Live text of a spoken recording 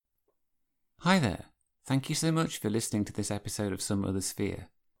Hi there. Thank you so much for listening to this episode of Some Other Sphere.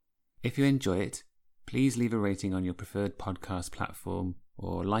 If you enjoy it, please leave a rating on your preferred podcast platform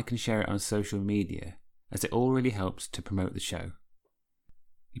or like and share it on social media, as it all really helps to promote the show.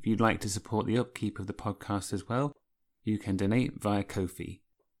 If you'd like to support the upkeep of the podcast as well, you can donate via Ko-fi.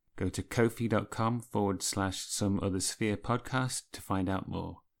 Go to ko-fi.com/Some Other Sphere podcast to find out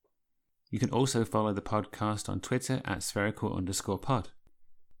more. You can also follow the podcast on Twitter at spherical_pod.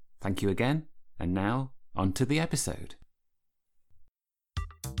 Thank you again, and now on to the episode.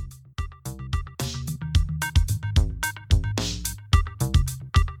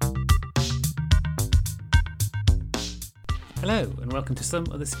 Hello, and welcome to Some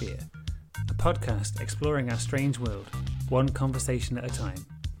Other Sphere, a podcast exploring our strange world, one conversation at a time.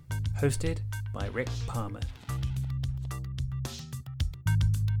 Hosted by Rick Palmer.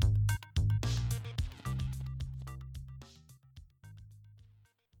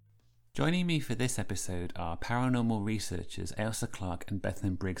 Joining me for this episode are paranormal researchers Ailsa Clark and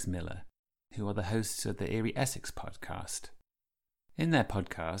Bethan Briggs Miller, who are the hosts of the Eerie Essex podcast. In their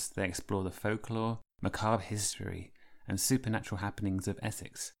podcast, they explore the folklore, macabre history, and supernatural happenings of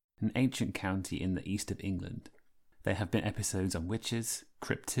Essex, an ancient county in the east of England. There have been episodes on witches,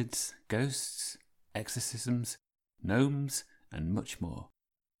 cryptids, ghosts, exorcisms, gnomes, and much more.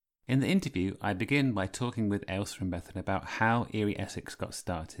 In the interview, I begin by talking with Ailsa and Bethan about how Eerie Essex got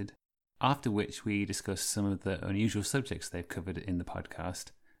started, after which we discuss some of the unusual subjects they've covered in the podcast,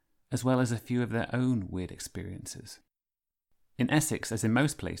 as well as a few of their own weird experiences. In Essex, as in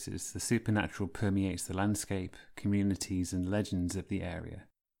most places, the supernatural permeates the landscape, communities and legends of the area.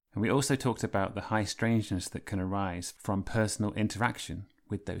 And we also talked about the high strangeness that can arise from personal interaction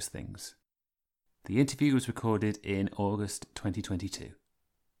with those things. The interview was recorded in August 2022.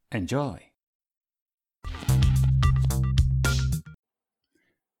 Enjoy!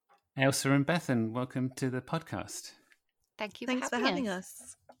 Ailsa and Bethan, welcome to the podcast. Thank you. Thanks for having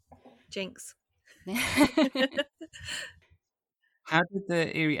us. Jinx. How did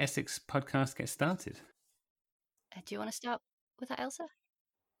the Eerie Essex podcast get started? Do you want to start with that, Ailsa?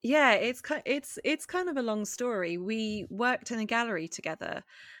 Yeah, it's kind of a long story. We worked in a gallery together,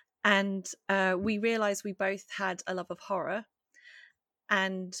 and we realised we both had a love of horror,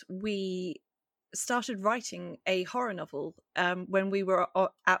 and we started writing a horror novel when we were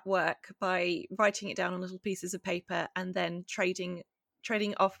at work by writing it down on little pieces of paper and then trading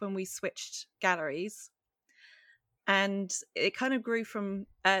off when we switched galleries. And it kind of grew from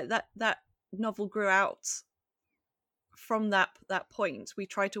that novel grew out from that point. We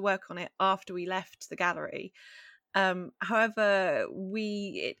tried to work on it after we left the gallery. However,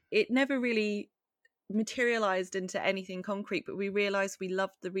 it never really materialized into anything concrete, but we realized we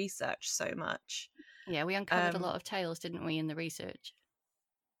loved the research so much. Yeah, we uncovered a lot of tales, didn't we, in the research?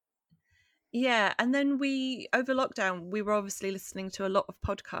 Yeah, and then over lockdown, we were obviously listening to a lot of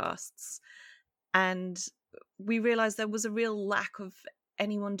podcasts, and we realised there was a real lack of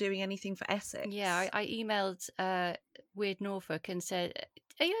anyone doing anything for Essex. Yeah, I emailed Weird Norfolk and said,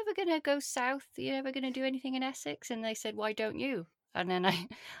 are you ever going to go south? Are you ever going to do anything in Essex? And they said, why don't you? And then I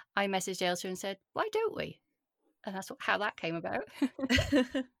messaged Ailsa and said, why don't we? And that's how that came about.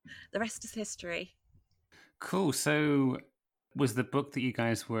 The rest is history. Cool. So was the book that you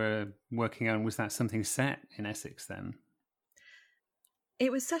guys were working on, was that something set in Essex then?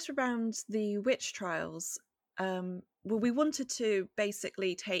 It was set around the witch trials. Well, we wanted to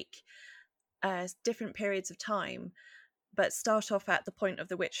basically take different periods of time, but start off at the point of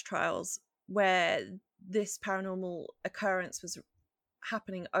the witch trials, where this paranormal occurrence was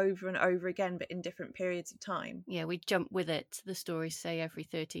happening over and over again, but in different periods of time. Yeah, we jump with it. The stories say every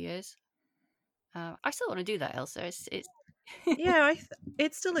 30 years. I still want to do that, Ailsa. It's Yeah,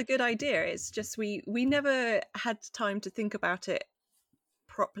 it's still a good idea. It's just we never had time to think about it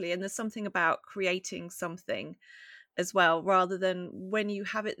properly, and there's something about creating something as well, rather than when you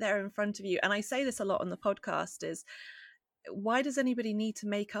have it there in front of you. And I say this a lot on the podcast, is why does anybody need to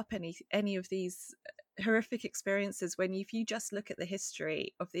make up any of these horrific experiences when if you just look at the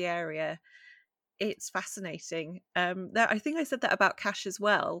history of the area, it's fascinating. I think I said that about Cash as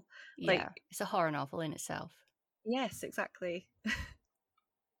well. Yeah, it's a horror novel in itself. Yes, exactly.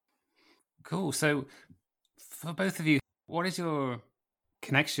 Cool. So for both of you, what is your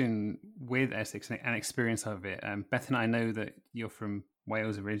connection with Essex and experience of it? Bethan, I know that you're from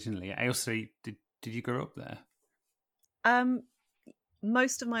Wales originally. Ailsa, did you grow up there?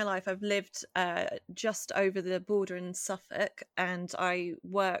 Most of my life I've lived just over the border in Suffolk, and I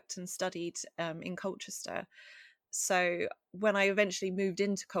worked and studied in Colchester. So when I eventually moved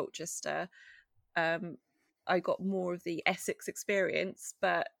into Colchester, I got more of the Essex experience,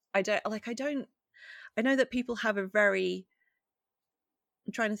 but I know that people have a very,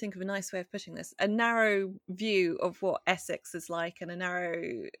 I'm trying to think of a nice way of putting this, a narrow view of what Essex is like, and a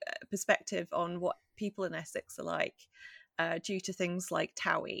narrow perspective on what people in Essex are like, due to things like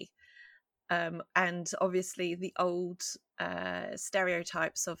Towie, and obviously the old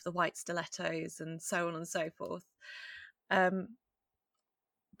stereotypes of the white stilettos and so on and so forth.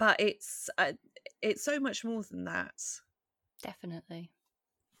 But it's so much more than that. Definitely.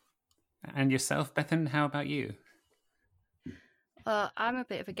 And yourself, Bethan, how about you? I'm a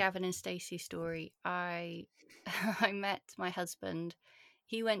bit of a Gavin and Stacey story. I met my husband.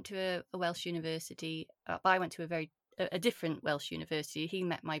 He went to a Welsh university, but I went to a different Welsh university. He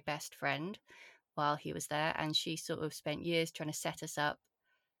met my best friend while he was there, and she sort of spent years trying to set us up.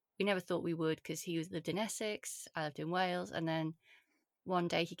 We never thought we would, because he lived in Essex, I lived in Wales, and then one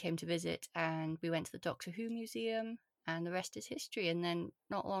day he came to visit, and we went to the Doctor Who museum, and the rest is history. And then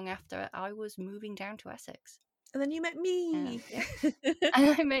not long after, I was moving down to Essex. And then you met me. Yeah.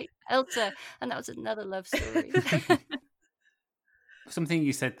 And I met Elsa, and that was another love story. Something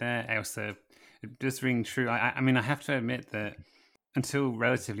you said there, Elsa, it does ring true. I mean, I have to admit that until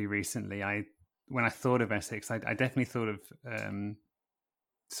relatively recently, when I thought of Essex, I definitely thought of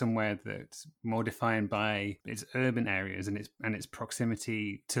somewhere that's more defined by its urban areas and its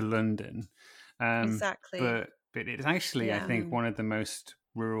proximity to London. Exactly. But it's actually, I think, one of the most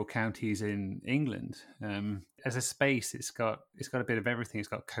rural counties in England. As a space, it's got a bit of everything. It's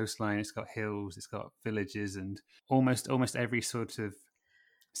got coastline, it's got hills, it's got villages, and almost every sort of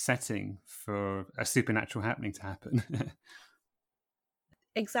setting for a supernatural happening to happen.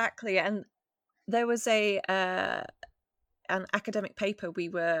 Exactly. And there was an academic paper we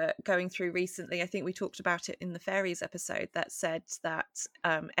were going through recently. I think we talked about it in the fairies episode, that said that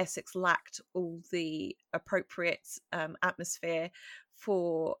Essex lacked all the appropriate atmosphere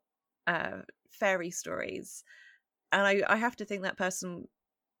for fairy stories. And I have to think that person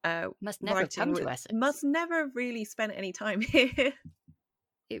must never come to Essex. Must never have really spent any time here.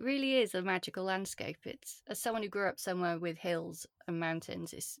 It really is a magical landscape. It's, as someone who grew up somewhere with hills and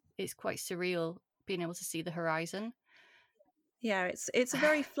mountains, it's quite surreal being able to see the horizon. Yeah, it's a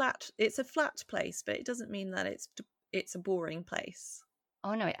very flat. It's a flat place, but it doesn't mean that it's a boring place.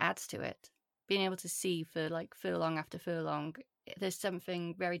 Oh no, it adds to it. Being able to see for like furlong after furlong, there's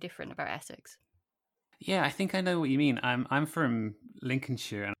something very different about Essex. Yeah, I think I know what you mean. I'm from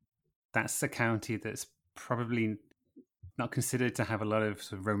Lincolnshire, and that's a county that's probably not considered to have a lot of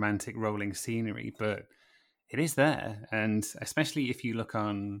sort of romantic rolling scenery, but it is there. And especially if you look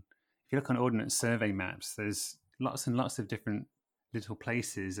on Ordnance Survey maps, there's lots and lots of different little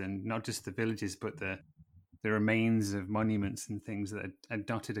places, and not just the villages, but the remains of monuments and things that are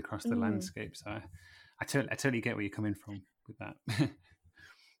dotted across the landscape. So I totally get where you're coming from with that.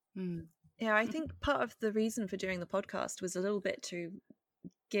 Yeah, I think part of the reason for doing the podcast was a little bit to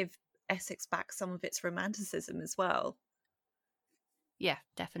give Essex back some of its romanticism as well. Yeah,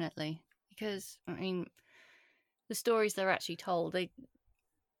 definitely. Because, I mean, the stories they're actually told, like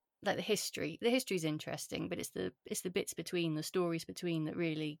the history's interesting, but it's the bits between, the stories between, that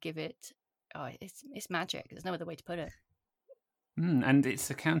really give it, it's magic. There's no other way to put it. And it's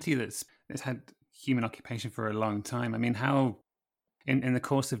a county that's had human occupation for a long time. I mean, how in the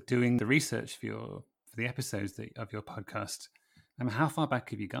course of doing the research for the episodes of your podcast, how far back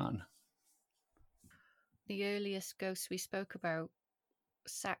have you gone? The earliest ghosts we spoke about,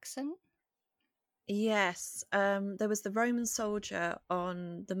 Saxon? Yes, there was the Roman soldier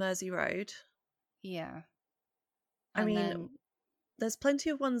on the Mersey Road. Yeah. I mean, there's plenty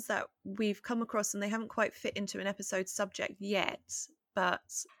of ones that we've come across and they haven't quite fit into an episode subject yet, but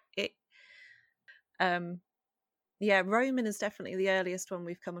Roman is definitely the earliest one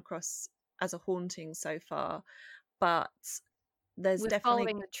we've come across as a haunting so far, but we're definitely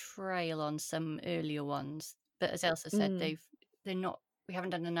following the trail on some earlier ones, but as Elsa said, we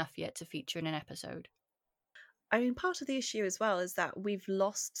haven't done enough yet to feature in an episode. I mean, part of the issue as well is that we've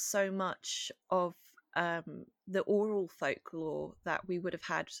lost so much of the oral folklore that we would have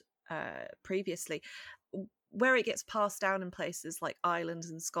had previously, where it gets passed down in places like Ireland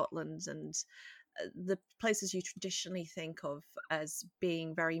and Scotland and the places you traditionally think of as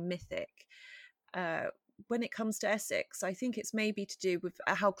being very mythic. When it comes to Essex, I think it's maybe to do with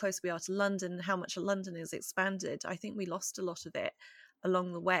how close we are to London, how much London is expanded. I think we lost a lot of it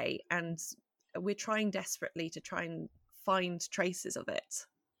along the way, and we're trying desperately to try and find traces of it.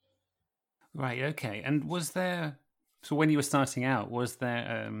 Right, okay. And so when you were starting out, was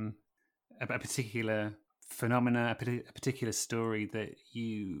there a particular phenomena, a particular story that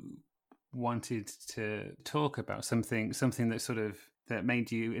you wanted to talk about, something that that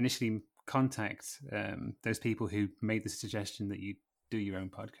made you initially contact those people who made the suggestion that you do your own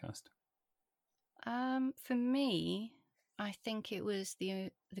podcast? For me, I think it was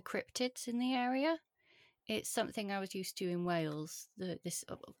the cryptids in the area. It's something I was used to in Wales.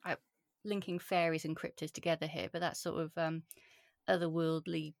 Linking fairies and cryptids together here, but that sort of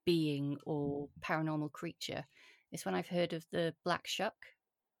otherworldly being or paranormal creature. It's when I've heard of the black shuck,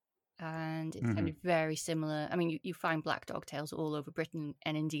 and it sounded very similar. I mean, you find black dog tales all over Britain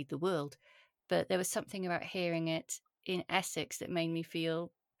and indeed the world, but there was something about hearing it in Essex that made me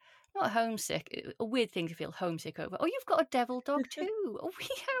feel not homesick. A weird thing to feel homesick over. Oh, you've got a devil dog too. Oh, we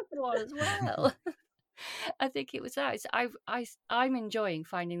have one as well. I think it was that. I'm enjoying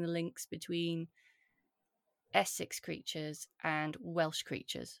finding the links between Essex creatures and Welsh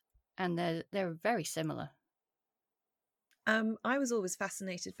creatures, and they're very similar. I was always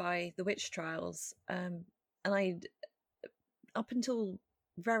fascinated by the witch trials, and up until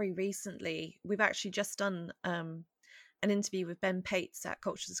very recently, we've actually just done an interview with Ben Pates at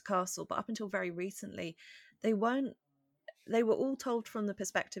Culture's Castle, but up until very recently, they were all told from the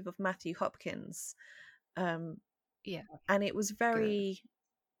perspective of Matthew Hopkins. Yeah, and it was very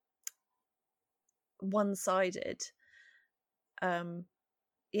one-sided.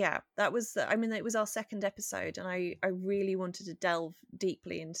 That was it was our second episode, and I really wanted to delve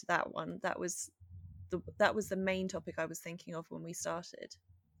deeply into that one. That was the main topic I was thinking of when we started.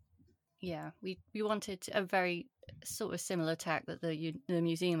 Yeah, we wanted a very sort of similar tack that the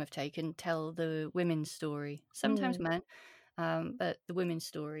museum have taken, tell the women's story, sometimes men, but the women's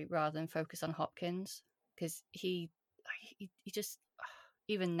story rather than focus on Hopkins, because he just,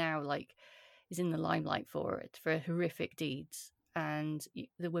 even now, like, is in the limelight for horrific deeds, and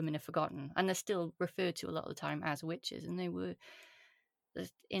the women are forgotten, and they're still referred to a lot of the time as witches, and they were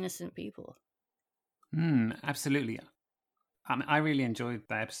innocent people. Absolutely. I really enjoyed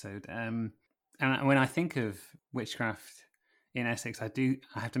that episode, and when I think of witchcraft in Essex, I have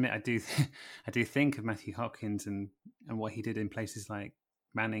to admit, I do think of Matthew Hopkins and what he did in places like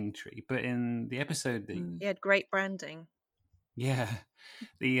Manningtree. But in the episode that he had great branding. Yeah,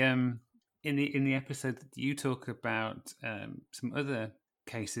 in the episode that you talk about some other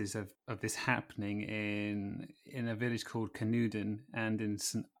cases of this happening in a village called Canewdon and in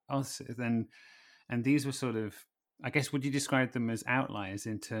St Osyth, and these were sort of, I guess, would you describe them as outliers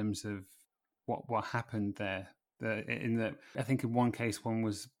in terms of what happened there? I think in one case,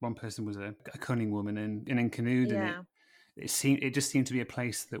 one person was a cunning woman, and in Canewdon, it just seemed to be a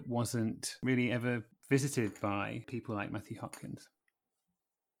place that wasn't really ever visited by people like Matthew Hopkins.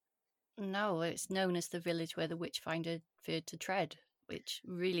 No, it's known as the village where the witchfinder feared to tread, which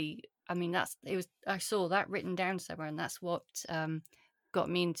really, I mean, I saw that written down somewhere, and that's what got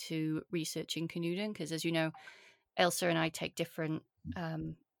me into researching Canewdon, because, as you know, Ailsa and I take different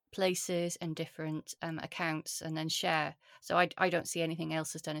places and different accounts and then share. So I don't see anything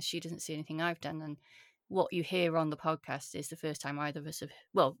Ailsa's done, as she doesn't see anything I've done. And what you hear on the podcast is the first time either of us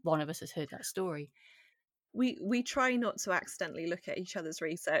one of us has heard that story. We try not to accidentally look at each other's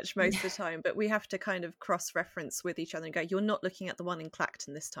research most of the time, but we have to kind of cross-reference with each other and go, "You're not looking at the one in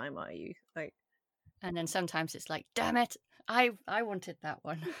Clacton this time, are you?" Like, and then sometimes it's like, "Damn it, I wanted that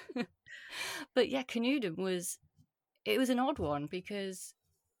one." But yeah, Canewdon was an odd one, because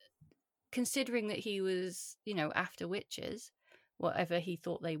considering that he was, after witches, whatever he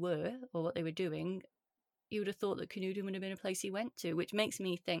thought they were or what they were doing, you would have thought that Canewdon would have been a place he went to, which makes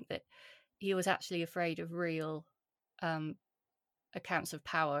me think that he was actually afraid of real accounts of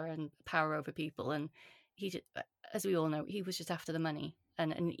power and power over people. And he, as we all know, he was just after the money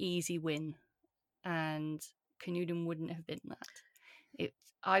and an easy win. And Canewdon wouldn't have been that.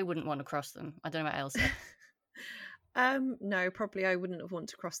 I wouldn't want to cross them. I don't know about Ailsa. No, probably I wouldn't have wanted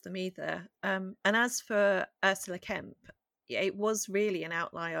to cross them either. And as for Ursula Kemp, it was really an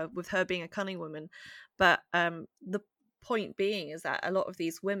outlier with her being a cunning woman. But the point being is that a lot of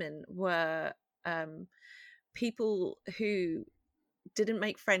these women were people who didn't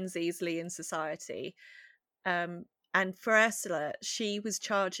make friends easily in society. And for Ursula, she was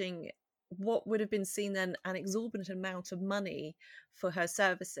charging what would have been seen then an exorbitant amount of money for her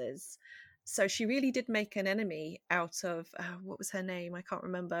services. So she really did make an enemy out of what was her name? I can't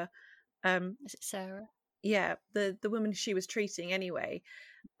remember. Is it Sarah? Yeah, the woman she was treating anyway,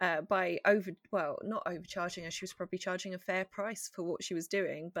 by not overcharging her. She was probably charging a fair price for what she was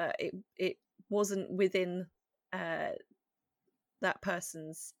doing, but it wasn't within that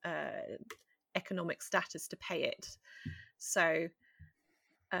person's economic status to pay it. So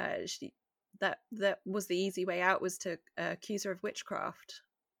that was the easy way out, was to accuse her of witchcraft.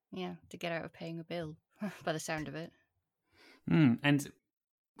 Yeah, to get out of paying a bill, by the sound of it. And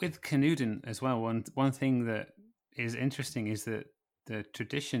with Canewdon as well, one thing that is interesting is that the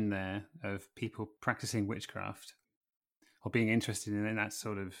tradition there of people practicing witchcraft or being interested in that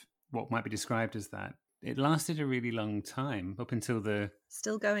sort of what might be described as that, it lasted a really long time up until the...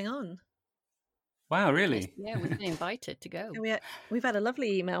 Still going on. Wow, really? Yeah, we've been invited to go. We've had a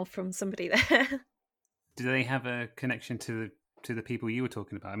lovely email from somebody there. Do they have a connection to the people you were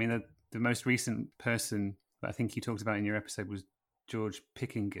talking about? I mean, the most recent person that I think you talked about in your episode was George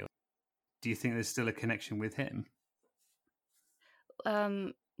Pickingill. Do you think there's still a connection with him?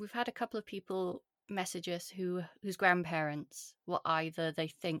 We've had a couple of people message us whose grandparents were either, they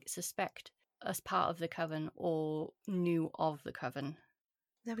think, suspect us part of the coven or knew of the coven.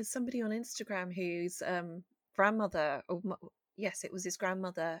 There was somebody on Instagram whose grandmother, yes, it was his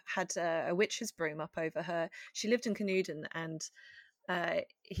grandmother, had a witch's broom up over her. She lived in Canewdon, and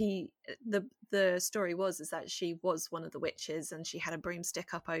the story was that she was one of the witches, and she had a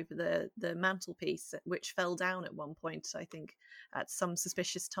broomstick up over the mantelpiece, which fell down at one point, I think, at some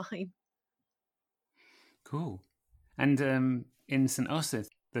suspicious time. Cool. And in St Osyth,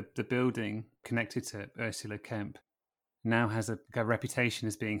 the building connected to Ursula Kemp now has a reputation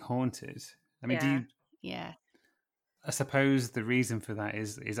as being haunted. I mean, Yeah. I suppose the reason for that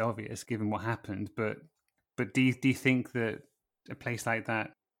is obvious given what happened, but do you think that a place like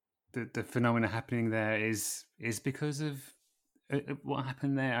that, the phenomena happening there is because of what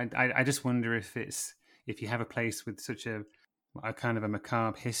happened there? I just wonder if you have a place with such a kind of a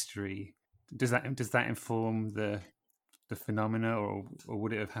macabre history, does that inform the phenomena, or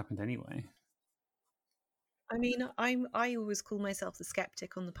would it have happened anyway? I mean, I always call myself the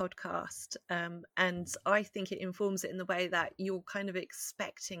skeptic on the podcast, and I think it informs it in the way that you're kind of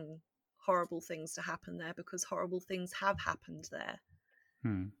expecting horrible things to happen there because horrible things have happened there.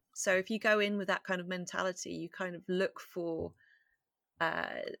 So if you go in with that kind of mentality, you kind of look for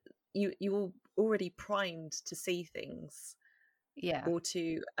you're already primed to see things, or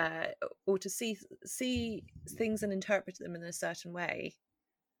to see things and interpret them in a certain way.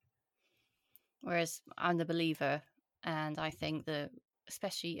 Whereas I'm the believer, and I think that,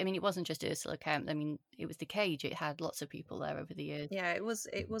 especially, I mean, it wasn't just Ursula Kemp. I mean, it was the cage. It had lots of people there over the years. Yeah, it was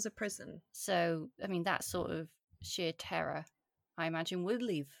a prison. So, I mean, that sort of sheer terror, I imagine, would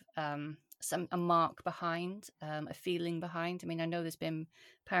leave a mark behind, a feeling behind. I mean, I know there's been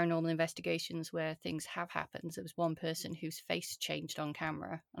paranormal investigations where things have happened. There was one person whose face changed on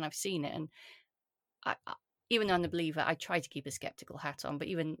camera, and I've seen it, and I even though I'm the believer, I try to keep a skeptical hat on, but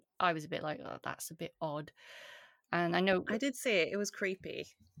even I was a bit like, oh, that's a bit odd. And I know I did see it. It was creepy.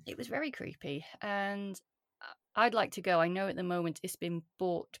 It was very creepy. And I'd like to go. I know at the moment it's been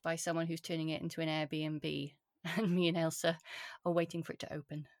bought by someone who's turning it into an Airbnb, and me and Elsa are waiting for it to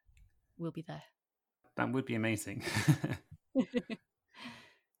open. We'll be there. That would be amazing.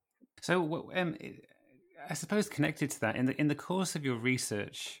 So, I suppose connected to that, in the course of your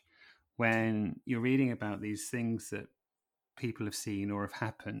research, when you're reading about these things that people have seen or have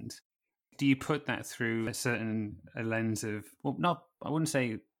happened, do you put that through a lens of, well, I wouldn't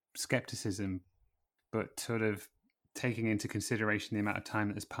say skepticism, but sort of taking into consideration the amount of time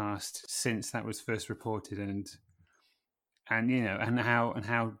that has passed since that was first reported, and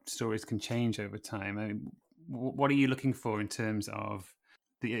how stories can change over time? I mean, what are you looking for in terms of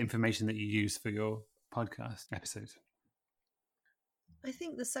the information that you use for your podcast episodes? I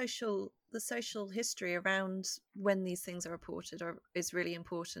think the social history around when these things are reported is really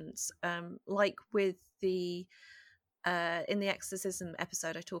important. Like with the in the exorcism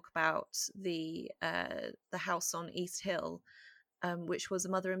episode, I talk about the house on East Hill, which was a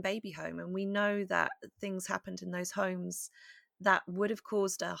mother and baby home, and we know that things happened in those homes that would have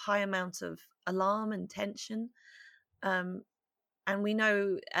caused a high amount of alarm and tension. And we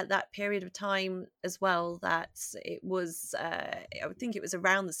know at that period of time as well that it was, I would think it was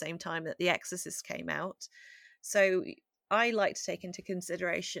around the same time that The Exorcist came out. So I like to take into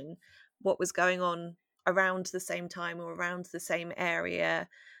consideration what was going on around the same time or around the same area.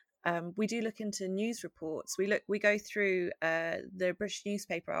 We do look into news reports. We go through the British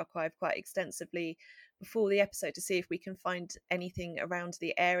Newspaper Archive quite extensively before the episode to see if we can find anything around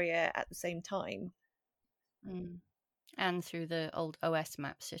the area at the same time. And through the old OS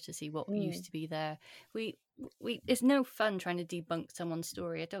maps to see what used to be there. We it's no fun trying to debunk someone's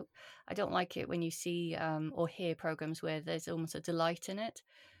story. I don't like it when you see or hear programs where there's almost a delight in it.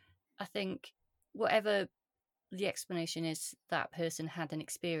 I think whatever the explanation is, that person had an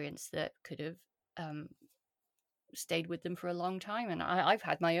experience that could have stayed with them for a long time. And I've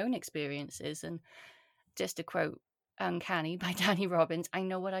had my own experiences. And just to quote Uncanny by Danny Robbins, I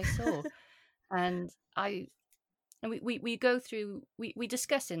know what I saw. And And we go through, we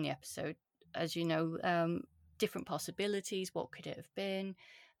discuss in the episode, as you know, different possibilities. What could it have been?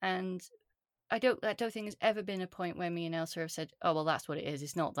 And I don't think there's ever been a point where me and Elsa have said, "Oh, well, that's what it is.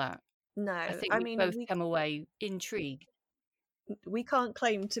 It's not that." No, I think I we mean, both come away intrigued. we can't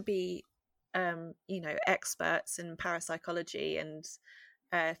claim to be, experts in parapsychology and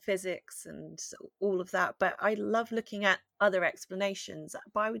physics and all of that, but I love looking at other explanations.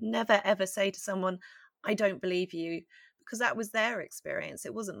 But I would never ever say to someone, "I don't believe you," because that was their experience.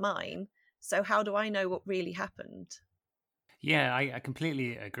 It wasn't mine. So how do I know what really happened? Yeah, I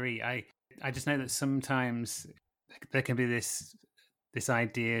completely agree. I just know that sometimes there can be this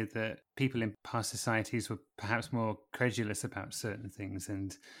idea that people in past societies were perhaps more credulous about certain things,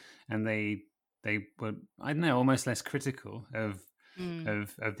 and they were, I don't know, almost less critical of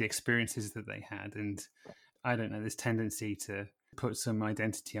the experiences that they had. And I don't know, this tendency to put some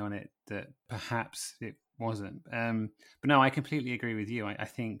identity on it that perhaps it wasn't. But no, I completely agree with you. I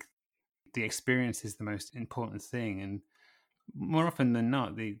think the experience is the most important thing, and more often than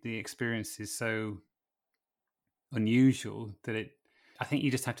not, the experience is so unusual that I think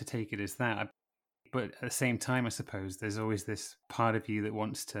you just have to take it as that. But at the same time, I suppose there's always this part of you that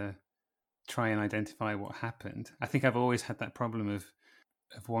wants to try and identify what happened. I think I've always had that problem of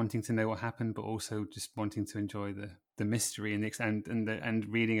wanting to know what happened, but also just wanting to enjoy the mystery and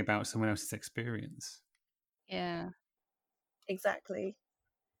reading about someone else's experience. Yeah, exactly.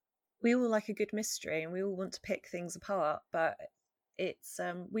 We all like a good mystery, and we all want to pick things apart, but it's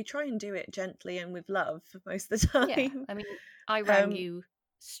we try and do it gently and with love most of the time. yeah. I mean, I rang you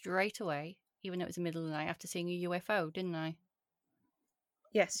straight away, even though it was the middle of the night, after seeing a UFO, didn't I?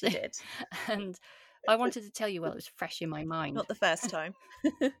 Yes, you did. And I wanted to tell you while it was fresh in my mind. Not the first time.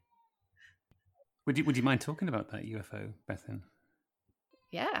 Would you mind talking about that UFO, Bethan?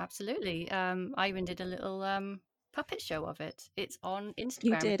 Yeah, absolutely. I even did a little puppet show of it. It's on Instagram.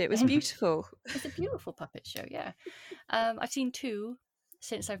 You did. It was beautiful. It's a beautiful puppet show, yeah. I've seen two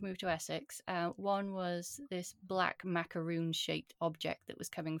since I've moved to Essex. One was this black macaroon-shaped object that was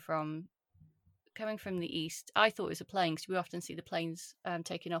coming from the east. I thought it was a plane, because we often see the planes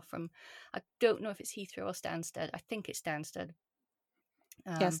taking off from, I don't know if it's Heathrow or Stansted. I think it's Stansted.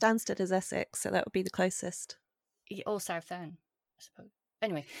 Yeah, Stansted is Essex, so that would be the closest. Or Southend, I suppose.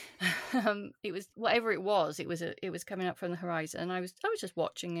 Anyway, it was whatever it was. It was coming up from the horizon, and I was just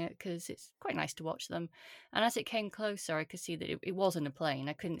watching it because it's quite nice to watch them. And as it came closer, I could see that it wasn't a plane.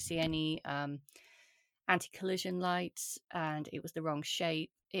 I couldn't see any anti-collision lights, and it was the wrong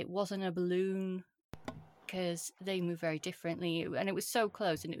shape. It wasn't a balloon, because they move very differently, and it was so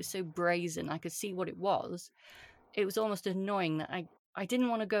close and it was so brazen. I could see what it was. It was almost annoying that I didn't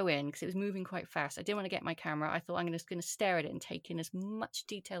want to go in because it was moving quite fast. I didn't want to get my camera. I thought I'm just going to stare at it and take in as much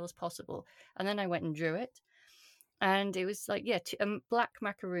detail as possible. And then I went and drew it. And it was like, a black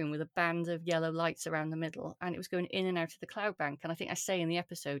macaroon with a band of yellow lights around the middle. And it was going in and out of the cloud bank. And I think I say in the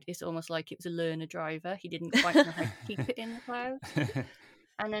episode, it's almost like it was a learner driver. He didn't quite know how to keep it in the clouds.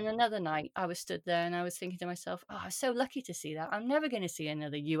 And then another night, I was stood there and I was thinking to myself, oh, I was so lucky to see that. I'm never going to see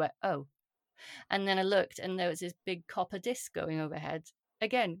another UFO. And then I looked, and there was this big copper disc going overhead.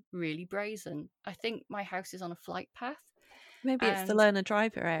 Again, really brazen. I think my house is on a flight path. Maybe it's the learner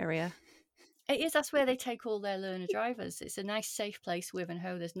driver area. It is. That's where they take all their learner drivers. It's a nice, safe place,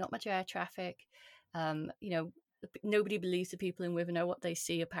 Wivenhoe. There's not much air traffic. Nobody believes the people in Wivenhoe what they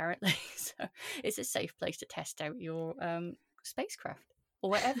see, apparently. So it's a safe place to test out your spacecraft or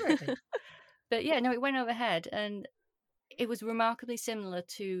whatever it is. But yeah, no, it went overhead, and it was remarkably similar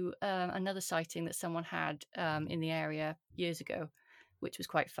to another sighting that someone had in the area years ago, which was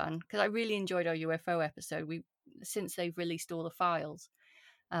quite fun, because I really enjoyed our UFO episode. Since they've released all the files,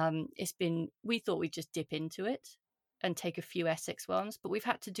 we thought we'd just dip into it and take a few Essex ones, but we've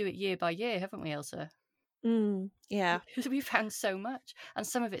had to do it year by year, haven't we, Elsa? Yeah. Because we found so much, and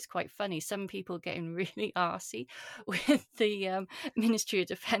some of it's quite funny. Some people getting really arsey with the Ministry of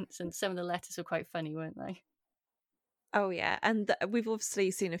Defence, and some of the letters were quite funny, weren't they? Oh, yeah. And we've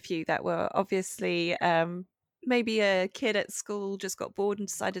obviously seen a few that were obviously maybe a kid at school just got bored and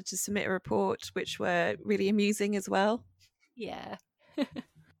decided to submit a report, which were really amusing as well. Yeah.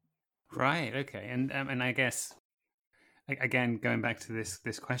 Right. Okay. And I guess, again, going back to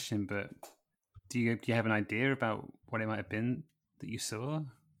this question, but do you have an idea about what it might have been that you saw?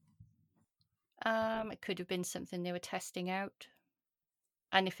 It could have been something they were testing out.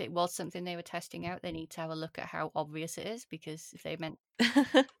 And if it was something they were testing out, they need to have a look at how obvious it is, because if they meant...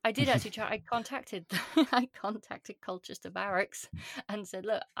 I did actually try. I contacted Colchester Barracks and said,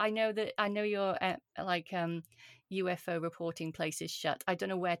 look, I know your UFO reporting place is shut. I don't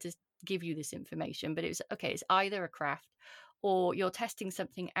know where to give you this information, but it was okay. It's either a craft, or you're testing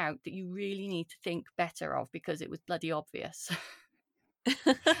something out that you really need to think better of because it was bloody obvious.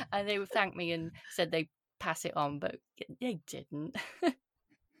 And they would thank me and said they'd pass it on, but they didn't.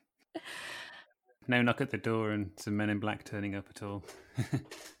 No knock at the door and some men in black turning up at all.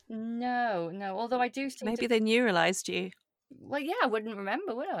 No. Although I do seem Maybe they neuralized you. Well, yeah, I wouldn't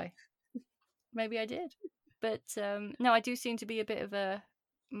remember, would I? Maybe I did. But no, I do seem to be a bit of a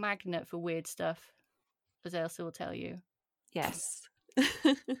magnet for weird stuff, as Elsa will tell you. Yes.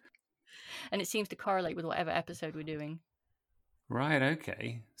 And it seems to correlate with whatever episode we're doing. Right,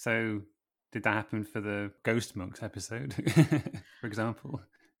 okay. So did that happen for the Ghost Monks episode, for example?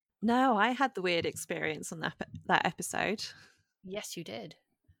 No, I had the weird experience on that episode. Yes, you did.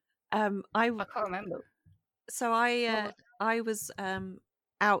 I can't remember. So I was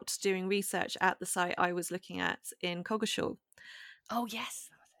out doing research at the site I was looking at in Coggeshall. Oh, yes.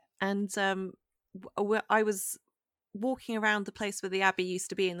 And I was walking around the place where the abbey used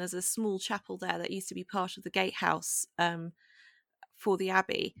to be, and there's a small chapel there that used to be part of the gatehouse for the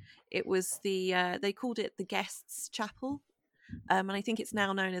abbey. It was they called it the Guests Chapel, and I think it's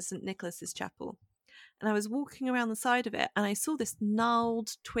now known as St. Nicholas's Chapel. And I was walking around the side of it, and I saw this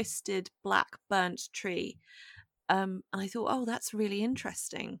gnarled, twisted, black burnt tree. And I thought, oh, that's really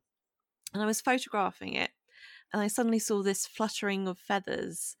interesting. And I was photographing it, and I suddenly saw this fluttering of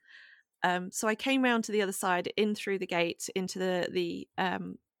feathers. So I came round to the other side, in through the gate, into the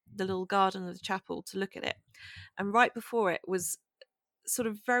little garden of the chapel to look at it. And right before it was sort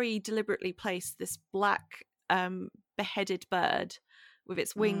of very deliberately placed this black beheaded bird with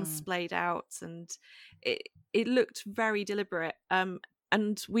its wings splayed out, and it looked very deliberate.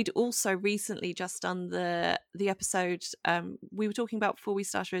 And we'd also recently just done the episode we were talking about before we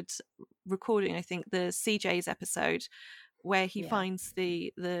started recording, I think, the CJ's episode, where he finds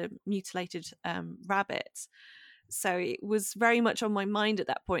the mutilated rabbit. So it was very much on my mind at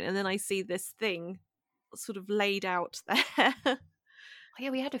that point. And then I see this thing sort of laid out there. Oh, yeah,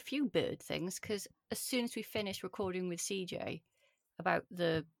 we had a few bird things, because as soon as we finished recording with CJ about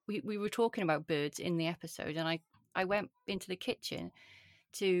we were talking about birds in the episode, and I went into the kitchen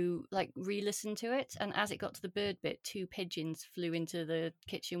to like re-listen to it, and as it got to the bird bit, 2 pigeons flew into the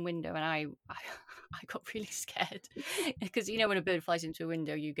kitchen window, and I got really scared, because you know when a bird flies into a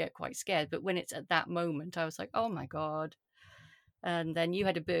window you get quite scared, but when it's at that moment I was like, oh my god. And then you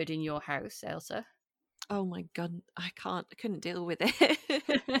had a bird in your house, Elsa. Oh my god, I couldn't deal with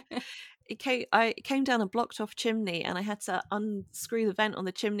it. I came down a blocked off chimney, and I had to unscrew the vent on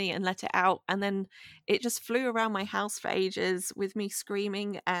the chimney and let it out, and then it just flew around my house for ages with me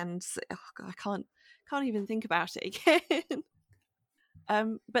screaming, and God, I can't even think about it again.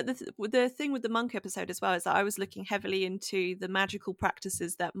 But the thing with the monk episode as well is that I was looking heavily into the magical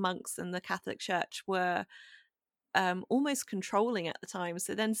practices that monks and the Catholic Church were almost controlling at the time.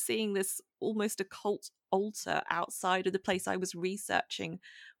 So then seeing this almost occult altar outside of the place I was researching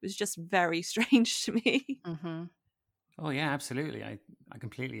was just very strange to me. Mm-hmm. Oh yeah, absolutely. I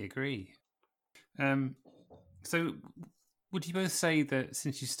completely agree. So would you both say that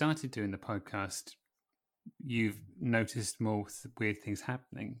since you started doing the podcast, you've noticed more weird things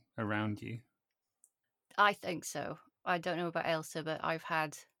happening around you? I think so. I don't know about Elsa, but I've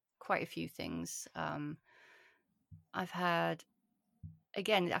had quite a few things. I've had,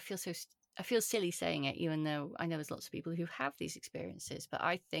 again, I feel silly saying it, even though I know there's lots of people who have these experiences, but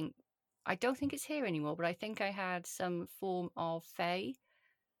I don't think it's here anymore, but I think I had some form of fae,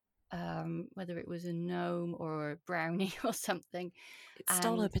 whether it was a gnome or a brownie or something. It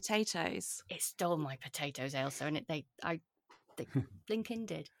stole her potatoes. It stole my potatoes, Elsa, and they Blinkin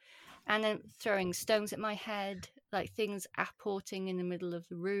did. And then throwing stones at my head, like things apporting in the middle of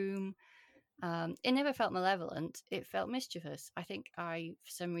the room. It never felt malevolent. It felt mischievous. I think I, for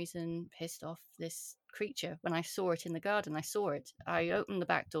some reason, pissed off this creature when I saw it in the garden. I saw it. I opened the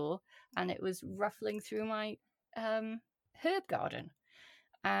back door, and it was ruffling through my herb garden.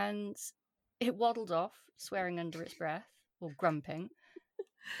 And it waddled off, swearing under its breath, or grumping,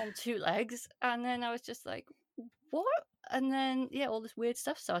 on 2 legs. And then I was just like, what? And then, yeah, all this weird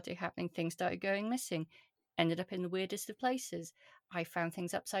stuff started happening. Things started going missing. Ended up in the weirdest of places. I found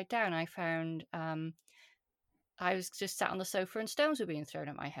things upside down. I found I was just sat on the sofa and stones were being thrown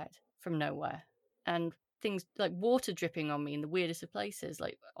at my head from nowhere, and things like water dripping on me in the weirdest of places,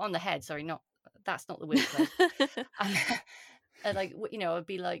 like on the head. Sorry, that's not the weird place. and like, you know, I'd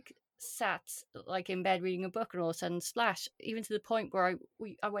be like sat like in bed reading a book, and all of a sudden splash, even to the point where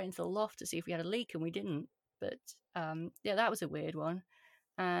I went into the loft to see if we had a leak, and we didn't. But yeah, that was a weird one.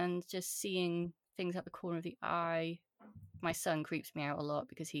 And just seeing things at the corner of the eye, my son creeps me out a lot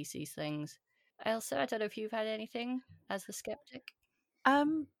because he sees things. Elsa, I don't know if you've had anything as the skeptic.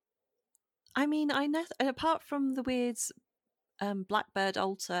 I mean, I know apart from the weird blackbird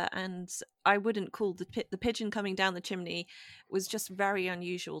altar, and I wouldn't call the pigeon coming down the chimney was just very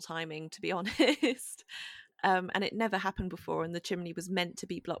unusual timing, to be honest. And it never happened before, and the chimney was meant to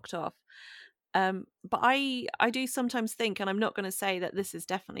be blocked off. But I do sometimes think, and I'm not going to say that this is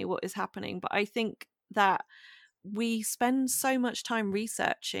definitely what is happening, but I think that we spend so much time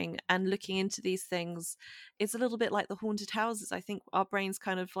researching and looking into these things. It's a little bit like the haunted houses. I think our brains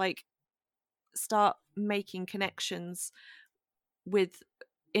kind of like start making connections with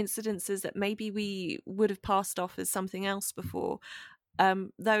incidences that maybe we would have passed off as something else before.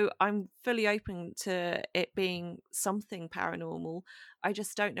 Though I'm fully open to it being something paranormal, I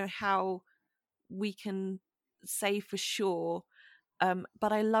just don't know how we can say for sure.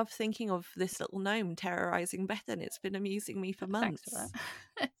 But I love thinking of this little gnome terrorizing Bethan. It's been amusing me for months. Thanks for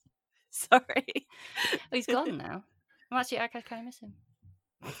that. Sorry. He's gone now. I kind of miss him.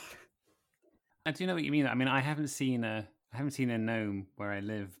 I do know what you mean. I mean, I haven't seen a gnome where I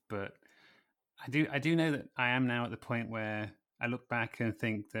live, but I do know that I am now at the point where I look back and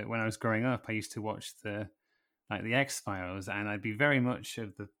think that when I was growing up, I used to watch the X-Files, and I'd be very much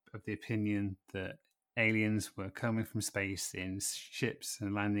of the opinion that aliens were coming from space in ships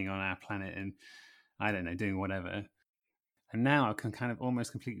and landing on our planet, and I don't know, doing whatever. And now I can kind of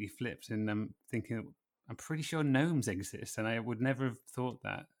almost completely flipped, and I'm thinking I'm pretty sure gnomes exist, and I would never have thought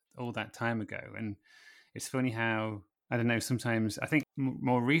that all that time ago. And it's funny how, I don't know, sometimes I think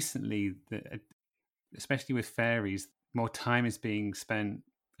more recently, especially with fairies, more time is being spent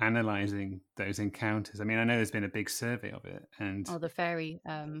analysing those encounters. I mean, I know there's been a big survey of it. And the fairy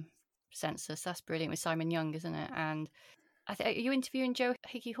census, that's brilliant, with Simon Young, isn't it? And are you interviewing Jo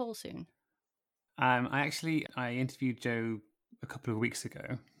Hickey Hall soon? I interviewed Jo a couple of weeks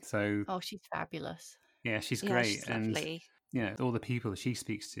ago. So she's fabulous. Yeah, she's great. She's lovely. And all the people that she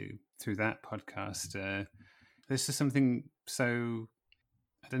speaks to through that podcast, there's just something so,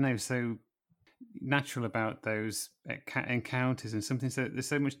 I don't know, so natural about those encounters, and something so there's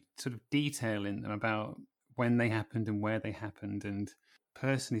so much sort of detail in them about when they happened and where they happened. And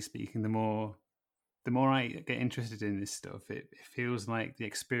personally speaking, the more I get interested in this stuff, it feels like the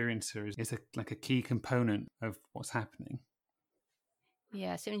experiencer is like a key component of what's happening.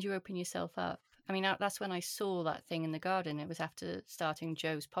 Yeah, as soon as you open yourself up. I mean, that's when I saw that thing in the garden. It was after starting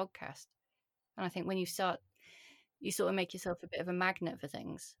Jo's podcast. And I think when you start, you sort of make yourself a bit of a magnet for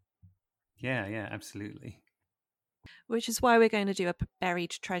things. Yeah, absolutely. Which is why we're going to do a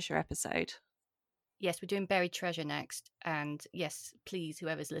buried treasure episode. Yes, we're doing buried treasure next. And yes, please,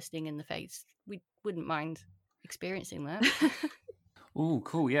 whoever's listening in the Fates, we wouldn't mind experiencing that. Oh,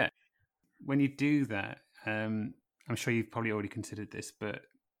 cool, yeah. When you do that, I'm sure you've probably already considered this, but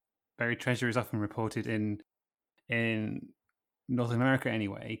buried treasure is often reported in North America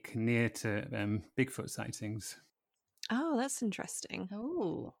anyway, near to Bigfoot sightings. Oh, that's interesting.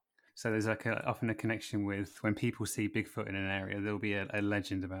 Oh. So there's often a connection with when people see Bigfoot in an area, there'll be a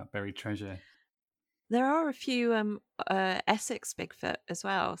legend about buried treasure. There are a few Essex Bigfoot as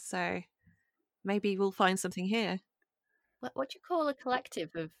well, so maybe we'll find something here. What do you call a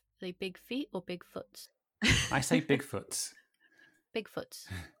collective of the big feet or Bigfoots? I say Bigfoots. Bigfoots.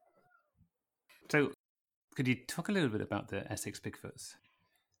 So could you talk a little bit about the Essex Bigfoots?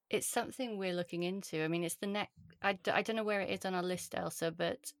 It's something we're looking into. I mean, it's the next... I don't know where it is on our list, Elsa,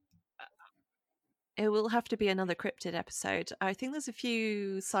 but... It will have to be another cryptid episode. I think there's a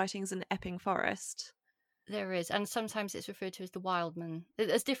few sightings in Epping Forest. There is, and sometimes it's referred to as the Wildman.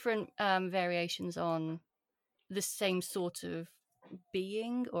 There's different variations on the same sort of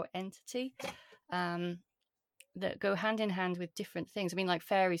being or entity that go hand in hand with different things. I mean, like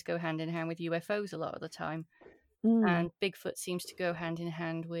fairies go hand in hand with UFOs a lot of the time. And Bigfoot seems to go hand in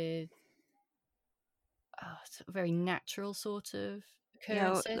hand with very natural sort of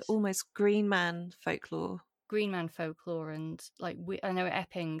occurrences. Yeah, almost Green Man folklore. Green Man folklore, and like I know at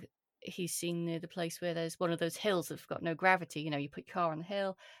Epping, he's seen near the place where there's one of those hills that've got no gravity. You put your car on the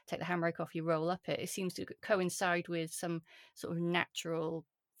hill, take the handbrake off, you roll up it. It seems to coincide with some sort of natural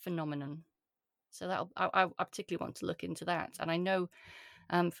phenomenon. So I particularly want to look into that. And I know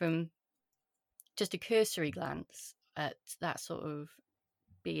from just a cursory glance at that sort of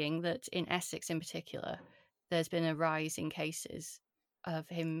being that in Essex in particular, there's been a rise in cases of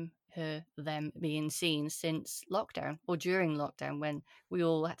him, her, them being seen since lockdown or during lockdown when we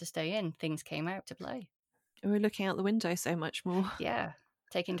all had to stay in. Things came out to play. And we're looking out the window so much more. Yeah,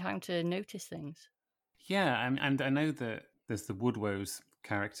 taking time to notice things. Yeah, and I know that there's the Woodwose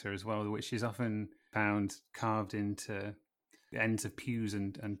character as well, which is often found carved into ends of pews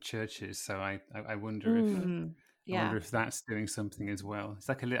and churches. So I wonder if Mm. I wonder if that's doing something as well. It's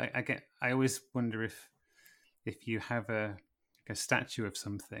like I always wonder if you have a statue of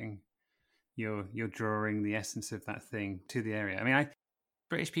something, you're drawing the essence of that thing to the area. I mean,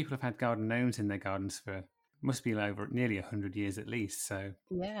 British people have had garden gnomes in their gardens for must be over nearly 100 years at least. So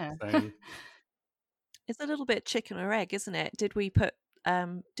Yeah. so It's a little bit chicken or egg, isn't it? Did we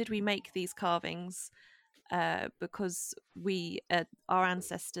make these carvings because our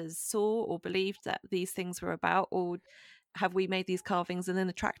ancestors saw or believed that these things were about, or have we made these carvings and then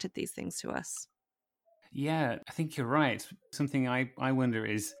attracted these things to us? yeah, I think you're right. Something I wonder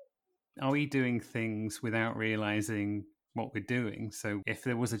is, are we doing things without realizing what we're doing? So if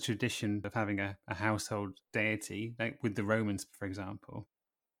there was a tradition of having a household deity, like with the Romans, for example,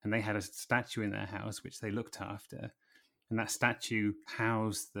 and they had a statue in their house which they looked after, and that statue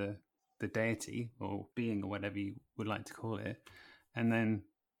housed the deity or being or whatever you would like to call it, and then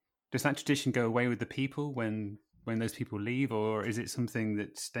does that tradition go away with the people when those people leave, or is it something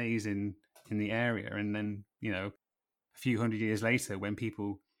that stays in the area, and then a few hundred years later when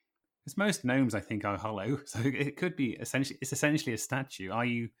people, because most gnomes I think are hollow, so it could be essentially a statue. Are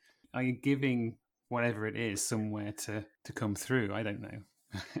you giving whatever it is somewhere to come through? I don't know.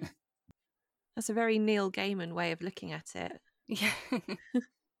 That's a very Neil Gaiman way of looking at it. Yeah.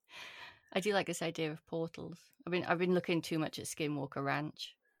 I do like this idea of portals. I've been looking too much at Skinwalker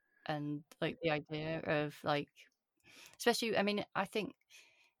Ranch, and like the idea of like, especially, I mean, I think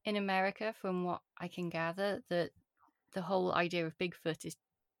in America, from what I can gather, that the whole idea of Bigfoot is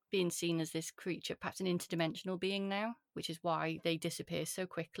being seen as this creature, perhaps an interdimensional being now, which is why they disappear so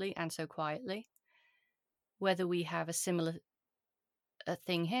quickly and so quietly. Whether we have a similar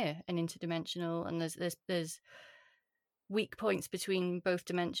thing here, an interdimensional, and there's weak points between both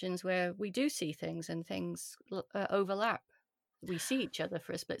dimensions where we do see things and things overlap. We see each other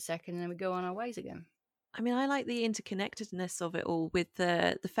for a split second and then we go on our ways again. I mean, I like the interconnectedness of it all with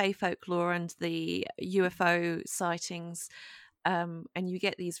the Fae folklore and the UFO sightings, and you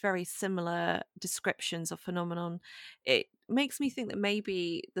get these very similar descriptions of phenomenon. It makes me think that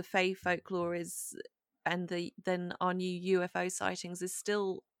maybe the Fae folklore then our new UFO sightings is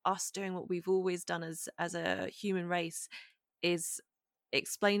still us doing what we've always done as a human race, is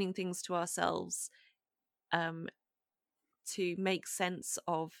explaining things to ourselves to make sense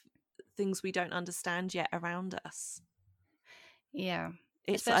of things we don't understand yet around us. Yeah,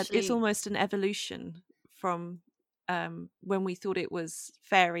 it's almost an evolution from when we thought it was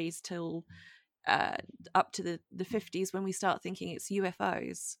fairies till up to the 50s when we start thinking it's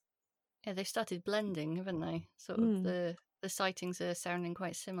UFOs. Yeah, they've started blending, haven't they? Sort of the sightings are sounding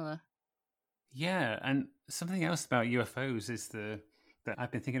quite similar. Yeah, and something else about UFOs is that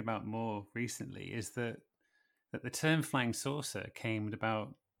I've been thinking about more recently is that the term flying saucer came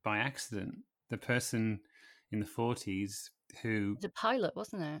about by accident. The person in the 40s who... The pilot,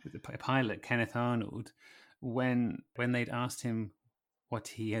 wasn't it? The pilot, Kenneth Arnold, when they'd asked him what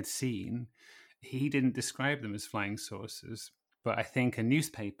he had seen, he didn't describe them as flying saucers, but I think a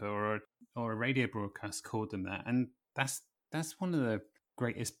newspaper or a radio broadcast called them that, and that's one of the